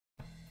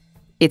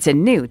It's a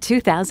new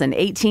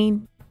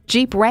 2018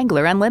 Jeep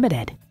Wrangler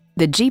Unlimited.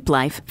 The Jeep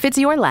life fits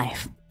your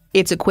life.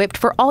 It's equipped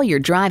for all your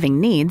driving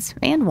needs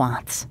and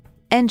wants.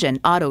 Engine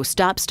auto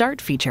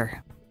stop-start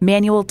feature,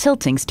 manual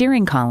tilting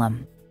steering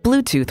column,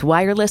 Bluetooth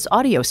wireless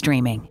audio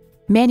streaming,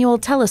 manual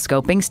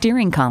telescoping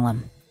steering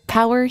column,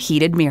 power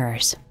heated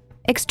mirrors,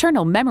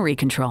 external memory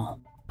control,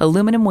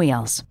 aluminum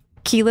wheels,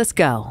 keyless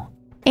go,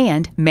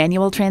 and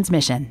manual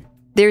transmission.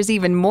 There's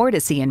even more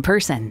to see in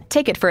person.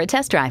 Take it for a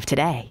test drive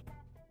today.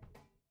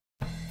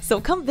 So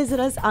come visit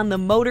us on the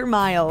Motor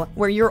Mile,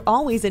 where you're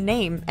always a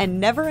name and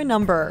never a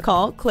number.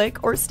 Call,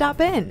 click, or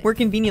stop in. We're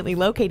conveniently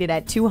located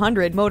at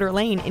 200 Motor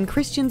Lane in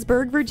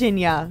Christiansburg,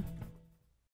 Virginia.